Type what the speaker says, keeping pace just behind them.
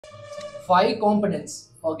5 components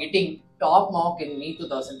for getting top mark in NEET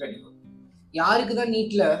 2024. யாருக்கு தான்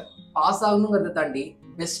நீட்ல pass ஆகணுங்கிறத தாண்டி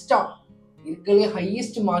பெஸ்டா இருக்கிறதுலே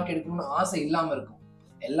ஹையஸ்ட் மார்க் எடுக்கணும்னு ஆசை இல்லாமல் இருக்கும்,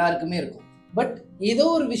 எல்லாருக்குமே இருக்கும். பட் ஏதோ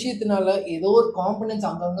ஒரு விஷயத்தினால ஏதோ ஒரு காம்பனன்ஸ்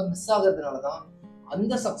அங்கங்கே மிஸ் ஆகிறதுனால தான்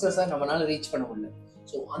அந்த சக்ஸஸை நம்மளால ரீச் பண்ண முடியல.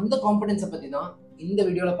 ஸோ அந்த காம்பனன்ஸை பற்றி தான் இந்த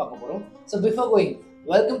வீடியோவில் பார்க்க போகிறோம். So before going,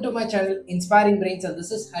 welcome to my channel Inspiring Brains, and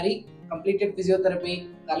this is Hari, completed physiotherapy,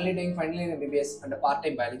 currently doing final year MBBS and a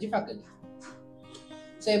part-time biology faculty.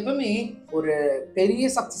 So எப்பவுமே ஒரு பெரிய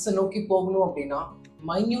சக்ஸஸை நோக்கி போகணும் அப்படின்னா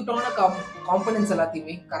மைன்யூட்டான காம்பனன்ஸ்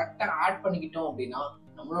எல்லாத்தையுமே கரெக்டாக ஆட் பண்ணிக்கிட்டோம் அப்படின்னா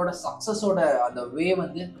நம்மளோட சக்ஸஸோட அந்த வே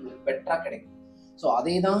வந்து நம்மளுக்கு பெட்டராக கிடைக்கும். ஸோ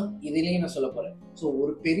அதே தான் இதுலேயும் நான் சொல்ல போகிறேன். ஸோ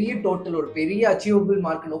ஒரு பெரிய டோட்டல், ஒரு பெரிய அச்சீவபிள்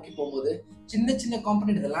மார்க் நோக்கி போகும்போது சின்ன சின்ன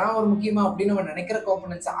காம்பனன்ட் இதெல்லாம் ஒரு முக்கியமாக அப்படின்னு நம்ம நினைக்கிற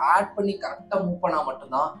காம்பனன்ஸை ஆட் பண்ணி கரெக்டாக மூவ் பண்ணால்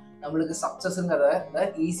மட்டும்தான் நம்மளுக்கு சக்ஸஸ்ங்கிறத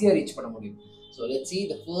ஈஸியாக ரீச் பண்ண முடியும். So let's see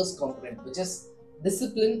the first component, which is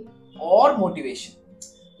discipline or motivation.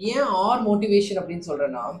 ஏன் ஆர் மோட்டிவேஷன் அப்படின்னு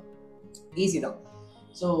சொல்கிறேன்னா ஈஸி தான்.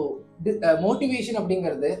 ஸோ மோட்டிவேஷன்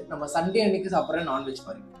அப்படிங்கிறது நம்ம சண்டே அன்னைக்கு சாப்பிட்ற நான்வெஜ்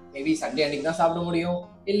மாதிரி. மேபி சண்டே அன்னைக்கு தான் சாப்பிட முடியும்,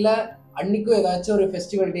 இல்லை அன்னைக்கும் ஏதாச்சும் ஒரு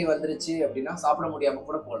ஃபெஸ்டிவல் டே வந்துருச்சு அப்படின்னா சாப்பிட முடியாமல்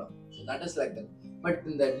கூட போகலாம். So that is like that. But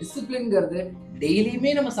இந்த டிசிப்ளின்ங்கிறது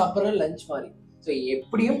டெய்லியுமே நம்ம சாப்பிட்ற லஞ்ச் மாதிரி. ஸோ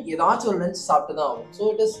எப்படியும் ஏதாச்சும் ஒரு லஞ்ச் சாப்பிட்டு தான் ஆகும். So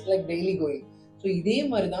it is like daily going. So இதே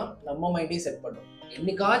மாதிரி தான் நம்ம மைண்டே செட் பண்ணும்.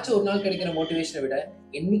 என்னைக்காச்சும் ஒரு நாள் கிடைக்கிற மோட்டிவேஷனை விட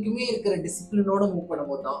என்னைக்குமே இருக்கிற டிசிப்ளினோட மூவ்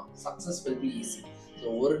பண்ணும்போது தான் success will be easy. So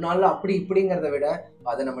ஒரு நாளில் அப்படி இப்படிங்கிறத விட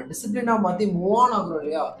அதை நம்ம டிசிப்ளினாக மாற்றி மூவ் ஆன் ஆகிறோம்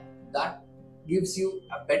இல்லையா, that gives you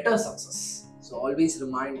a better success. So always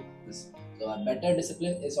remind this. So a better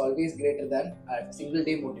discipline is always greater than a single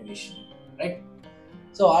day motivation, right?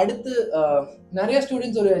 So அடுத்து நிறைய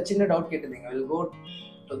ஸ்டூடெண்ட்ஸ் ஒரு சின்ன டவுட் கேட்டிருந்தீங்க. we'll go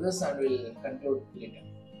to this and we'll conclude later.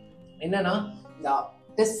 என்னன்னா, இந்த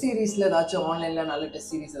test சீரீஸ்ல ஏதாச்சும் ஆன்லைன்ல நல்ல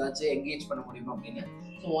டெஸ்ட் சீரீஸ் ஏதாச்சும் என்கேஜ் பண்ண முடியுமா அப்படின்னு.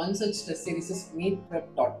 So one such test series is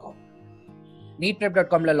neetprep.com.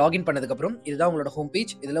 neetprep.comல login பண்ணதுக்கப்புறம் இதுதான் உங்களோட ஹோம்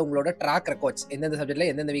பேஜ். இதில் உங்களோட ட்ராக் ரெக்கார்ட்ஸ், எந்தெந்த சப்ஜெக்ட்ல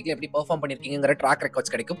எந்தெந்த வீக்ல எப்படி பெர்ஃபார்ம் பண்ணிருக்கீங்கிற ட்ராக்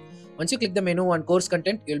ரெக்கார்ட்ஸ் கிடைக்கும். Once you click the menu and course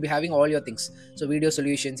content, you will be having all your things. So video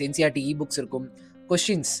solutions, NCERT இ-புக்ஸ் இருக்கும்,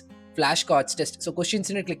 questions, flash cards, test. So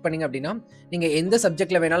கொஸ்டின்ஸ்னு click பண்ணிங்க அப்படின்னா நீங்கள் எந்த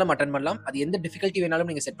சப்ஜெக்ட்ல வேணாலும் அட்டன் பண்ணலாம். அது எந்த டிஃபிகல்ட்டி வேணாலும்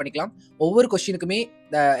நீங்கள் செட் பண்ணிக்கலாம். ஒவ்வொரு கொஸ்டினுக்குமே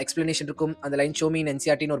எக்ஸ்பிளனேஷன் இருக்கும். அந்த லைன் ஷோ மீன்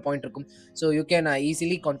என்சிஆர்டின்னு ஒரு பாயிண்ட் இருக்கும். So you can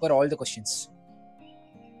easily conquer all the questions.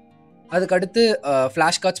 அதுக்கு அடுத்து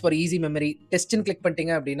flash cards for easy memory. டெஸ்ட்னு click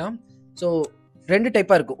பண்ணிட்டீங்க அப்படின்னா ஸோ ரெண்டு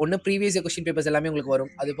டைப்பாக இருக்கும். ஒன்று ப்ரீவியஸ் இயர் கொஸ்டின் பேப்பர்ஸ் எல்லாமே உங்களுக்கு வரும்.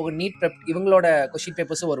 அது போக நீட் ப்ரெப் இவங்களோட கொஸ்டின்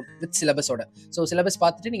பேப்பர்ஸும் வரும் வித் சிலபஸோட. ஸோ சிலபஸ்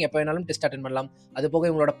பார்த்துட்டு நீங்கள் எப்போ வேணாலும் டெஸ்ட் அட்டன் பண்ணலாம். அது போக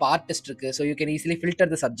இவங்களோட பார்ட் டெஸ்ட் இருக்குது. So you can easily filter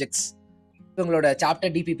the subjects. உங்களோட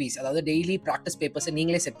சாப்டர் டிபிபிஸ், அதாவது டெய்லி ப்ராக்டிஸ் பேப்பர்ஸை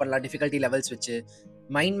நீங்களே செட் பண்ணலாம் டிஃபிகல்ட்டி லெவல்ஸ் வச்சு.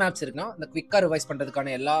 மைண்ட் மேப்ஸ் இருக்குன்னா அந்த குவிக்காக ரிவைஸ்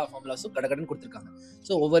பண்ணுறதுக்கான எல்லா ஃபார்முலாஸும் கடகடன் கொடுத்துருக்காங்க.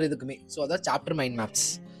 ஸோ ஒவ்வொரு இதுக்குமே. ஸோ அதாவது chapter mind maps.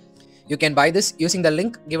 You can buy this using the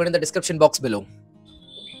link given in the description box below.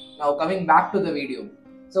 Okay. Now coming back to the video.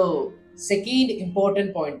 So second important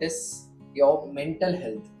point is your mental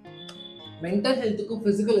health. Mental health ku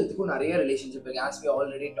physical health ku nariya relationship irukku, as we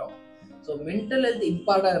already talked. So mental health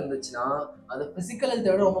important irundhuchna adu physical health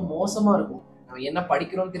vida romba mosama irukum. நம்ம என்ன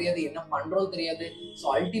படிக்கிறோம் தெரியாது, என்ன பண்றோம் தெரியாது. So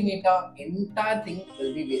அல்டிமேட்டா entire thing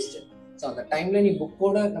will be wasted. So அந்த டைம்ல நீ புக்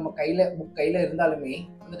கையில இருந்தாலுமே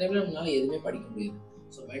அந்த டைம்ல நம்மளால எதுவுமே படிக்க முடியாது.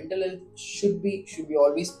 So mental health should be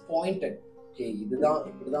always pointed. Okay, இதுதான்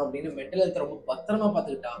இப்படிதான் அப்படின்னு மென்டல் ஹெல்த் ரொம்ப பத்திரமா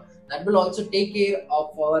பார்த்துக்கிட்டா that will also take care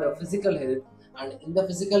of our physical health. And இந்த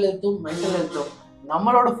ஃபிசிக்கல் ஹெல்த்தும் மென்டல் ஹெல்த்தும்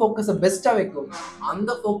நம்மளோட ஃபோக்கஸை பெஸ்ட்டாக வைக்கும்.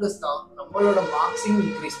 அந்த ஃபோக்கஸ் தான் நம்மளோட மார்க்ஸையும்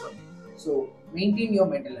இன்க்ரீஸ் பண்ணும். So maintain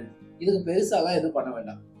your mental health. இதுக்கு பெருசாலாம் எதுவும் பண்ண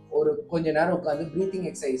வேண்டாம். ஒரு கொஞ்ச நேரம் உட்காந்து ப்ரீத்திங்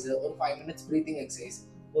எக்ஸசைஸ், ஒரு 5 minutes ப்ரீத்திங் எக்ஸசைஸ்,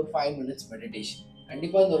 ஒரு 5 minutes மெடிடேஷன்.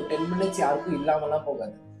 கண்டிப்பாக இந்த ஒரு 10 minutes யாருக்கும் இல்லாமலாம்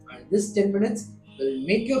போகாது. And this 10 minutes will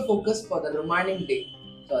make your focus for the remaining day.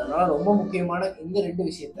 So அதனால ரொம்ப முக்கியமான இந்த ரெண்டு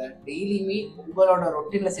விஷயத்த டெய்லியுமே உங்களோட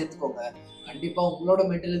ரொட்டீனில் சேர்த்துக்கோங்க. கண்டிப்பாக உங்களோட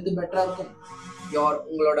மென்டல் ஹெல்த் பெட்டராக இருக்கும்.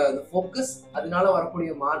 உங்களோட அந்த ஃபோக்கஸ், அதனால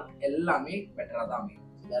வரக்கூடிய மார்க் எல்லாமே பெட்டராக தான் அமையும்.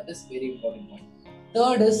 That is very important point.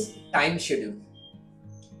 Third is time schedule.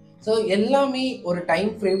 So எல்லாமே ஒரு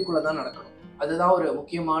டைம் ஃப்ரேம்குள்ளே தான் நடக்கணும். அதுதான் ஒரு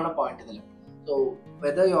முக்கியமான பாயிண்ட் இதில். So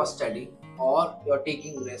whether you are study are you are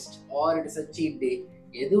taking rest R it is a seat டே,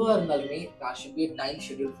 எதுவாக இருந்தாலுமே there should be a time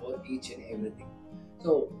schedule for each and everything.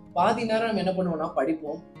 So பாதி நேரம் நம்ம என்ன பண்ணுவோம்னா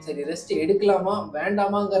படிப்போம், சரி ரெஸ்ட் எடுக்கலாமா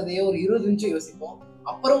வேண்டாமாங்கிறதையே ஒரு 20 நிமிஷம் யோசிப்போம்,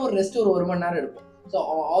 அப்புறம் ஒரு ரெஸ்ட் ஒரு 1 மணி நேரம் எடுப்போம். So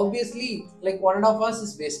obviously like 1.5 hours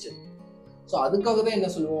is wasted. So அதுக்காக தான் என்ன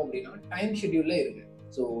சொல்லுவோம் அப்படின்னா டைம் ஷெட்யூலில் இருக்கு.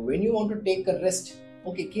 So when you want to take a rest,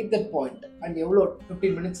 okay keep that point and எவ்வளோ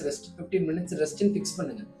 15 minutes ரெஸ்ட் 15 minutes ரெஸ்ட்னு ஃபிக்ஸ்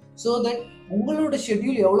பண்ணுங்க. ஸோ தட் உங்களோட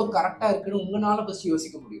ஷெட்யூல் எவ்வளோ கரெக்டாக இருக்குன்னு உங்களால் ஃபர்ஸ்ட்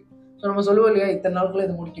யோசிக்க முடியும். ஸோ நம்ம சொல்லுவோம் இல்லையா, இத்தனை நாளுக்குள்ள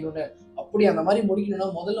இது முடிக்கணும்னு. அப்படி அந்த மாதிரி முடிக்கணும்னா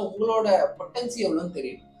முதல்ல உங்களோட பொட்டன்சி எவ்வளோன்னு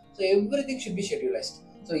தெரியும். So every thing should be ஷெட்யூலைஸ்ட்.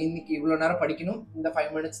 So இன்னைக்கு இவ்வளோ நேரம் படிக்கணும், இந்த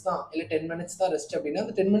 5 minutes தான் இல்லை 10 minutes தான் ரெஸ்ட் அப்படின்னா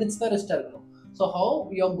அந்த 10 minutes தான் ரெஸ்ட்டாக இருக்கணும். So how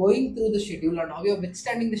you are going through the schedule and how you are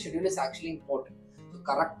withstanding the schedule is actually important. So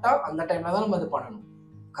கரெக்டாக அந்த டைமில் தான் நம்ம அது பண்ணணும்.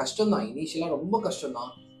 கஷ்டம் தான், இனிஷியலாக ரொம்ப கஷ்டம்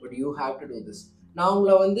தான், but you have to do this. நான்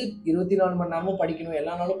உங்களை வந்து 24 மணி நேரமும் படிக்கணும்,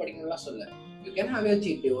 எல்லா நாளும் படிக்கணும்லாம் சொல்ல. You can have your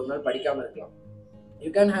seat டே, ஒரு நாள் படிக்காமல் இருக்கலாம். You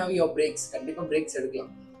can have your breaks, கண்டிப்பாக பிரேக்ஸ்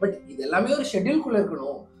எடுக்கலாம். பட் இது எல்லாமே ஒரு ஷெட்யூல்குள்ளே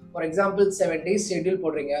இருக்கணும். ஃபார் எக்ஸாம்பிள் 7 days ஷெட்யூல்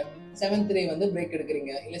போடுறீங்க, 7th day வந்து பிரேக்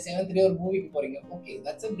எடுக்கிறீங்க, இல்லை 7th day ஒரு மூவிக்கு போகிறீங்க, okay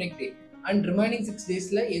that's a break day. And remaining 6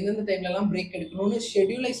 daysல எந்தெந்த டைம்லலாம் பிரேக் எடுக்கணும்னு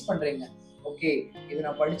ஷெட்யூலைஸ் பண்ணுறீங்க. ஓகே இது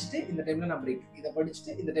நான் படிச்சுட்டு இந்த டைமில் நான் பிரேக், இதை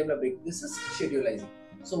படிச்சுட்டு இந்த டைமில் break. This is ஷெட்யூலைசிங்.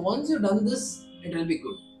 So once you done this it will be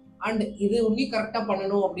good. And இது இன்னும் கரெக்டாக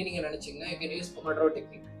பண்ணணும் அப்படின்னு நீங்கள் நினச்சிங்கன்னா you can use Pomodoro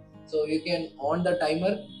technique. So you can on the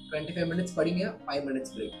timer 25 minutes படிங்க, 5 minutes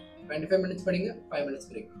பிரேக், 25 minutes படிங்க, 5 minutes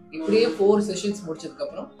பிரேக். இப்படியே 4 sessions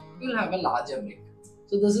முடிச்சதுக்கப்புறம் you will have a larger break.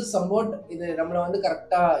 So this is somewhat இது நம்மளை வந்து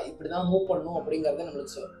கரெக்டாக இப்படி தான் மூவ் பண்ணணும் அப்படிங்கிறத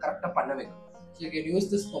நம்மளுக்கு கரெக்டாக பண்ண வைக்கும். So you can use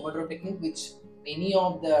this Pomodoro technique which any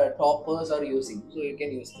of the toppers are using. So you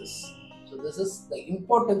can use this. So this is the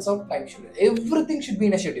importance of time schedule. Everything should be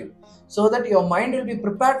in a schedule so that your mind will be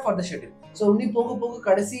prepared for the schedule. So இன்னி போக போக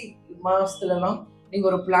கடைசி மாசத்துலலாம் நீங்க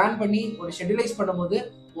ஒரு plan பண்ணி ஒரு ஷெட்யூலைஸ் பண்ணும்போது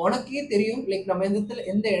உனக்கே தெரியும் லைக் நம்ம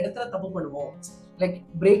எந்த இடத்துல தப்பு பண்ணுவோம், லைக்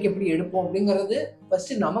பிரேக் எப்படி எடுப்போம் அப்படிங்கிறது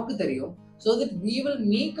ஃபர்ஸ்ட் நமக்கு தெரியும். So that we will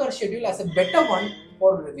make our schedule as a better one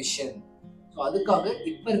for revision. So அதுக்காக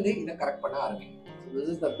இப்ப இருந்தே இதை கரெக்ட் பண்ண ஆரம்பிங்க. So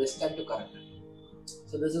this is the best time to correct it.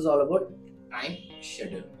 So this is all about time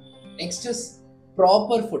schedule. Next is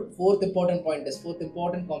proper food. Fourth important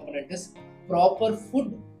component is proper food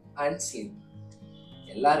and sleep.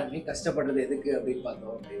 எல்லாருமே கஷ்டப்படுறது எதுக்கு அப்படின்னு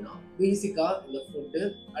பார்த்தோம் அப்படின்னா பேசிக்கா இந்த food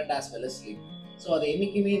and as well as sleep. So அதை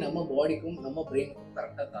என்றைக்குமே நம்ம பாடிக்கும் நம்ம பிரெயினுக்கும்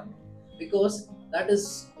கரெக்டாக தரணும். Because that is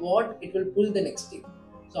what it will pull the next day.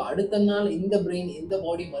 So அடுத்த நாள் இந்த பிரெயின் இந்த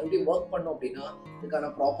பாடி மறுபடியும் ஒர்க் பண்ணோம் அப்படின்னா இதுக்கான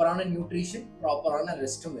ப்ராப்பரான நியூட்ரிஷன் ப்ராப்பரான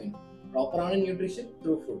ரெஸ்ட்டும் வேணும். ப்ராப்பரான நியூட்ரிஷன்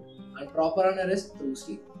த்ரூ ஃபுட் அண்ட் ப்ராப்பரான ரெஸ்ட் த்ரூ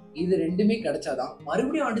ஸ்லீப். இது ரெண்டுமே கிடைச்சாதான்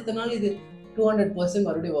மறுபடியும் அடுத்த நாள் இது 200%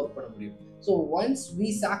 மறுபடியும் ஒர்க் பண்ண முடியும். So once we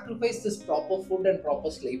sacrifice this proper food and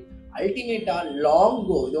proper sleep, அல்டிமேட்டா லாங்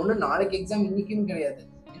கோ, இது ஒன்று நாளைக்கு எக்ஸாம் இன்னைக்குன்னு கிடையாது,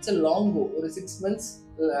 இட்ஸ் அ லாங் கோ. ஒரு 6 months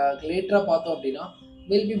லேட்டரா பார்த்தோம் அப்படின்னா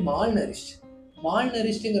வில் பி மால்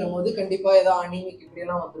நரிஷ்டுங்கிற போது கண்டிப்பா ஏதாவது அனிமிக்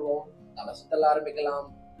இப்படியெல்லாம் வந்துருவோம், தலை சுத்தல ஆரம்பிக்கலாம்,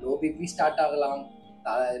 லோ பிபி ஸ்டார்ட் ஆகலாம்,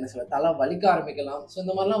 தலை வலிக்க ஆரம்பிக்கலாம். ஸோ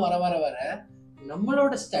இந்த மாதிரிலாம் வர வர வர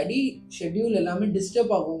நம்மளோட ஸ்டடி ஷெட்யூல் எல்லாமே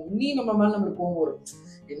டிஸ்டர்ப் ஆகும். இன்னும் நம்ம மேலே நம்மளுக்கு கோவம் வரும்,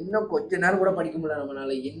 இன்னும் கொஞ்ச நேரம் கூட படிக்க முடியல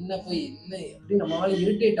நம்மளால, என்ன எப்படி நம்ம மேலே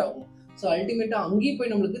இரிட்டேட் ஆகும். ஸோ அல்டிமேட்டாக அங்கேயும்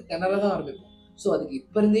போய் நம்மளுக்கு திணறதான் ஆரம்பிக்கும். ஸோ அதுக்கு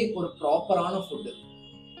இப்போ இருந்தே ஒரு ப்ராப்பரான ஃபுட்டு,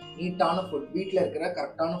 நீட்டான ஃபுட், வீட்டில் இருக்கிற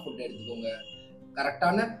கரெக்டான ஃபுட் எடுத்துக்கோங்க.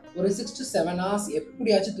 கரெக்டான ஒரு 6 to 7 hours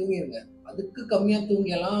எப்படியாச்சும் தூங்கிடுங்க. அதுக்கு கம்மியாக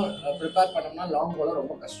தூங்கியெல்லாம் ப்ரிப்பேர் பண்ணோம்னா லாங் போல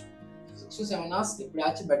ரொம்ப கஷ்டம். 6 to 7 hours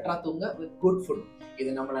எப்படியாச்சும் பெட்டராக தூங்க வித் குட் ஃபுட்.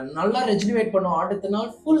 இது நம்மளை நல்லா ரெஜுனேட் பண்ணுவோம், அடுத்த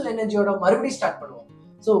நாள் ஃபுல் எனர்ஜியோட மறுபடியும் ஸ்டார்ட் பண்ணுவோம்.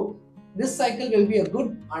 So this cycle will be a good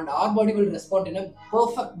and our body will respond in a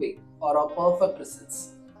perfect way for our perfect results.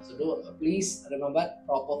 So please remember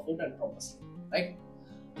proper food and proper sleep, right?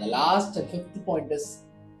 The last and 5th point is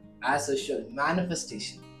as usual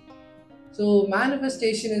manifestation. So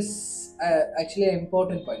manifestation is actually an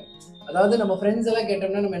important point. அதாவது நம்ம friends எல்லாம்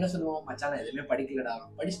கேட்டோம்னா நம்ம என்ன சொல்லுவோம், மச்சான் நான் எதுவுமே படிக்கலடா,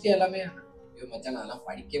 படிச்சுட்டு எல்லாமே மச்சான் நான்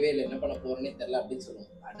படிக்கவே இல்லை, என்ன பண்ண போறேன்னே தெரியல அப்படின்னு சொல்லுவோம்.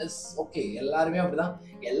 தட் இஸ் ஓகே, எல்லாருமே அப்படிதான்,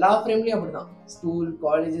 எல்லா ஃப்ரெண்ட்லையும் அப்படிதான். ஸ்கூல்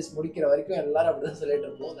காலேஜஸ் முடிக்கிற வரைக்கும் எல்லாரும் அப்படிதான் சொல்லிட்டு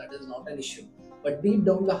இருப்போம். That is not an issue. But deep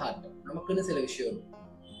down the heart நமக்குன்னு சில விஷயம் இருக்கும்.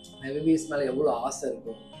 எம்பிபிஎஸ் மேலே எவ்வளோ ஆசை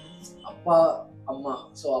இருக்கும், அப்பா அம்மா,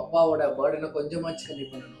 ஸோ அப்பாவோட பேர்டனை கொஞ்சமாச்சு கம்மி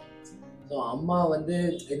பண்ணணும். ஸோ அம்மா வந்து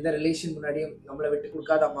எந்த ரிலேஷன் முன்னாடியும் நம்மளை விட்டு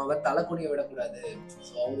கொடுக்காத அம்மாவை தலை குனிய விடக்கூடாது.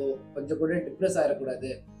 ஸோ அவங்க கொஞ்சம் கூட டிப்ரெஸ்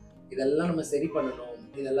ஆகிடக்கூடாது. இதெல்லாம் நம்ம சரி பண்ணணும்,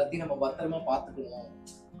 இது எல்லாத்தையும் நம்ம பத்திரமா பார்த்துக்கணும்,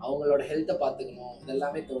 அவங்களோட ஹெல்த்தை பார்த்துக்கணும்,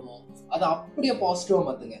 இதெல்லாமே தோணும். அதை அப்படியே பாசிட்டிவாக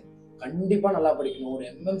மாற்றுங்க. கண்டிப்பாக நல்லா படிக்கணும், ஒரு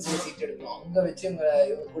எம்எம்சி சீட் எடுக்கணும், அங்கே வச்சு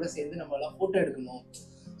இவங்க கூட சேர்ந்து நம்ம எல்லாம் ஃபோட்டோ எடுக்கணும்.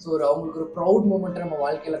 ஸோ அவங்களுக்கு ஒரு ப்ரௌட் மூமெண்ட்டை நம்ம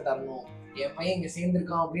வாழ்க்கையில் தரணும். என் பையன் இங்கே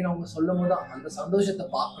சேர்ந்துருக்கான் அப்படின்னு அவங்க சொல்லும் போது அந்த சந்தோஷத்தை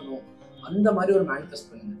பார்க்கணும். அந்த மாதிரி ஒரு மேனிஃபெஸ்ட்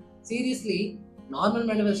பண்ணுங்க. சீரியஸ்லி நார்மல்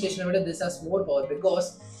மேனிஃபெஸ்டேஷனை விட this has more power. Because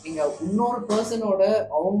நீங்கள் இன்னொரு பர்சனோட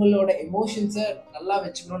அவங்களோட எமோஷன்ஸை நல்லா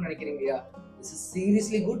வச்சுக்கணும்னு நினைக்கிறீங்க இல்லையா, this is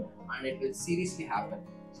seriously good and it will seriously happen.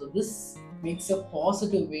 So this makes a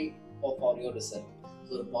positive way for your result.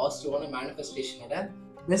 So ஒரு பாசிட்டிவான மேனிஃபெஸ்டேஷனோட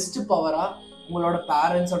பெஸ்ட் பவரா உங்களோட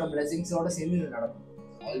பேரண்ட்ஸோட பிளெஸிங்ஸோட சேர்ந்து இது நடக்கும்.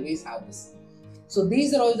 Always have this. So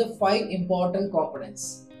these are all the 5 important components.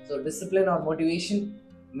 So discipline or motivation,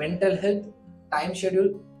 mental health, time schedule,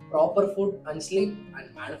 proper food and sleep and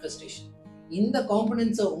manifestation. இந்த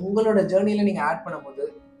காம்பனன்ட்ஸை உங்களோட ஜேர்னியில் நீங்கள் ஆட் பண்ணும்போது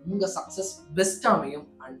உங்கள் சக்ஸஸ் பெஸ்ட் அமையும்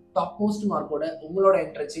அண்ட் டாப் மோஸ்ட் மார்க்கோட உங்களோட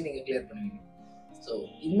என்ட்ரன்ஸையும் நீங்கள் கிளியர் பண்ணுவீங்க. ஸோ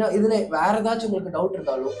இன்னும் இதில் வேறு ஏதாச்சும் உங்களுக்கு டவுட்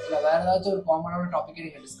இருந்தாலும் இல்லை வேறு ஏதாச்சும் ஒரு காமனான டாப்பிக்கை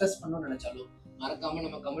நீங்கள் டிஸ்கஸ் பண்ணணும்னு நினச்சாலும் மறக்காமல்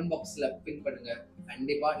நம்ம கமெண்ட் பாக்ஸில் பின் பண்ணுங்கள்.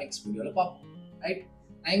 கண்டிப்பாக நெக்ஸ்ட் வீடியோவில் பார்ப்போம். Right,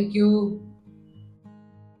 thank you.